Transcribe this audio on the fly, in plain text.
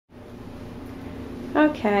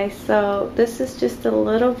Okay, so this is just a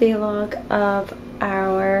little vlog of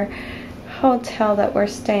our hotel that we're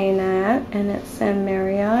staying at, and it's in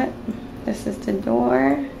Marriott. This is the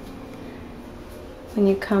door. When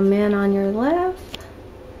you come in on your left,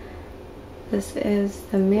 this is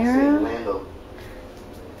the mirror.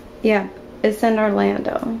 Yeah, it's in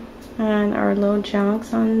Orlando. And our little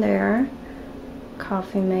junk's on there.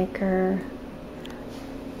 Coffee maker,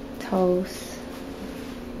 toast,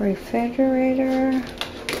 refrigerator.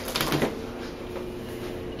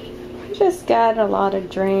 We just got a lot of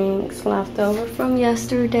drinks left over from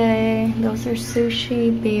yesterday. Those are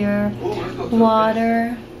sushi, beer,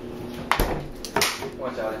 water.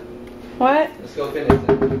 Watch out. What? Let's go finish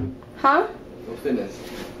then. Huh? Go finish.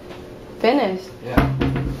 Finish. Yeah.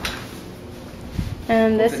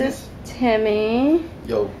 And this is Timmy.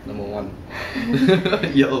 Yo, number one.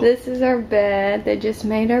 Yo. This is our bed. They just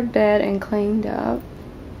made our bed and cleaned up.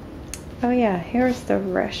 Oh yeah, here's the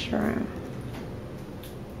restroom.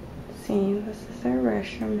 See, this is our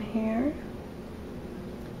restroom here.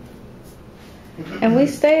 And we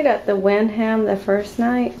stayed at the Wyndham the first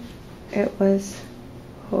night. It was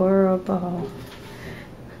horrible.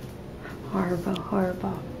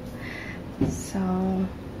 Horrible. So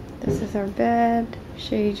this is our bed.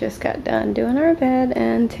 She just got done doing our bed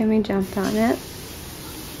and Timmy jumped on it.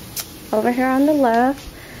 Over here on the left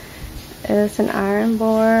is an iron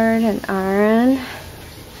board, an iron,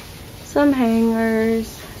 some hangers,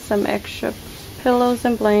 some extra pillows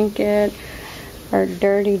and blanket, our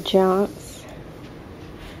dirty junks.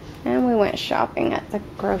 And we went shopping at the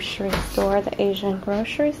grocery store, the Asian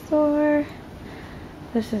grocery store.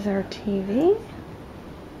 This is our TV.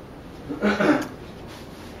 A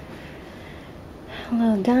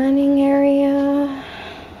little dining area.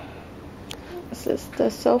 This is the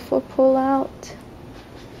sofa pull out.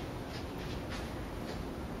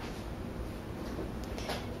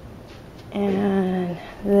 And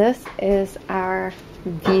this is our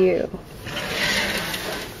view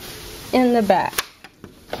in the back.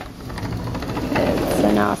 It's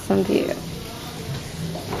an awesome view.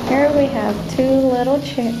 Here we have two little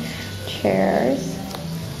chairs.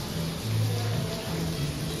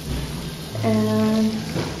 And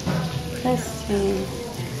let's see,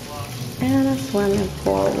 and a swimming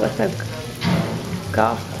pool with a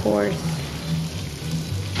golf course.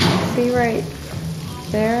 See right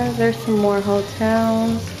there, there's some more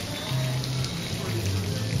hotels.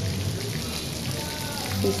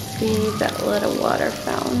 You see that little water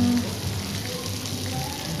fountain.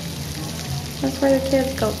 That's where the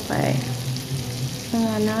kids go play. Isn't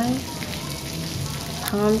that nice?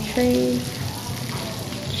 Palm trees.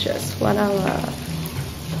 Just what I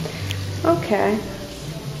love. Okay.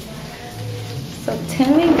 So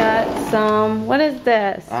Timmy got some, what is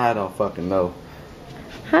this? I don't fucking know.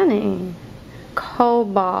 Honey.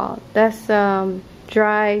 Cobalt. That's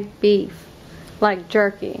dried beef. Like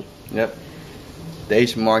jerky. Yep. The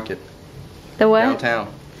Asian market. The what? Downtown.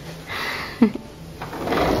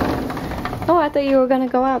 Oh, I thought you were gonna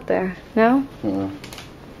go out there. No? Mm-mm.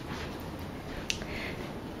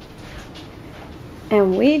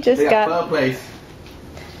 And we just got pho place.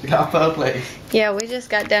 We got pho place. Yeah, we just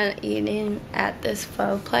got done eating at this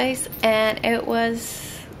pho place, and it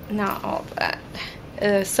was not all that.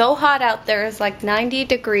 It was so hot out there. It's like 90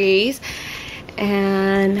 degrees,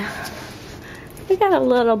 and we got a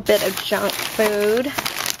little bit of junk food.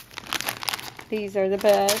 These are the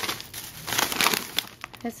best.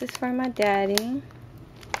 This is for my daddy.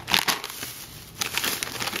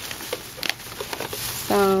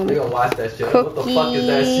 We gonna watch that shit. What the fuck is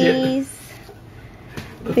that shit?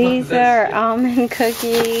 These are almond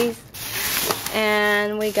cookies.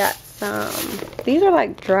 And we got some, these are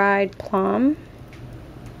like dried plum.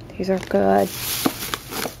 These are good.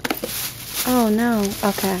 Oh no,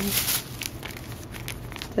 okay.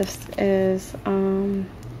 This is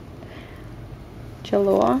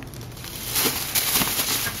Jalua,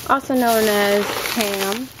 also known as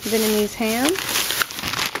ham, Vietnamese ham.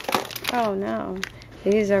 Oh no.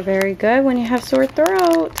 These are very good when you have sore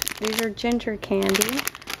throat. These are ginger candy.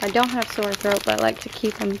 I don't have sore throat, but I like to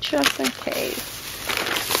keep them just in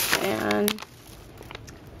case. And,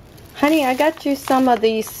 honey, I got you some of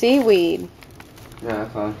these seaweed. Yeah,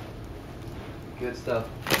 that's fine. Good stuff.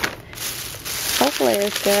 Hopefully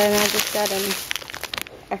it's good, and I just got an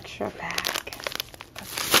extra bag.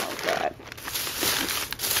 That's so good.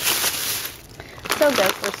 So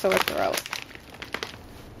good for sore throat.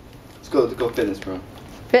 Let's go fitness room.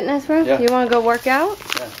 Fitness room? Yeah. You want to go work out?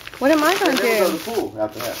 Yeah. What am I going to Then we'll do? go to the pool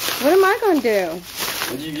after that. What am I going to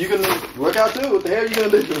do? You gonna work out too? What the hell are you gonna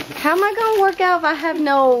do? How am I going to work out if I have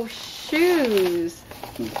no shoes?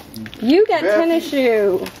 You got tennis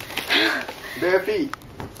shoe. Bare feet.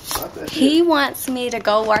 He wants me to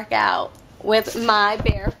go work out with my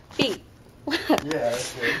bare feet. Yeah,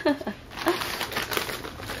 that's good.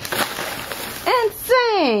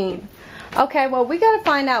 Insane. Okay, well, we gotta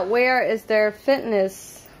find out where is their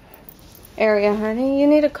fitness area, honey. You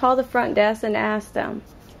need to call the front desk and ask them.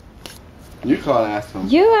 You call and ask them.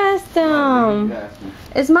 You ask them. You ask them.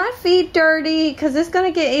 Is my feet dirty? Because it's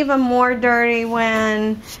going to get even more dirty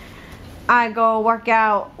when I go work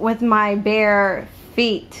out with my bare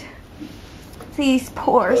feet. These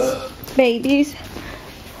poor babies.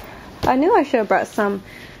 I knew I should have brought some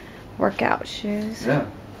workout shoes. Yeah.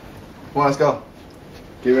 Come on, let's go.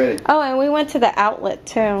 Get ready. Oh, and we went to the outlet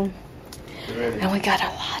too. Get ready. And we got a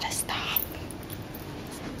lot of stuff.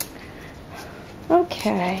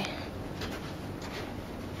 Okay.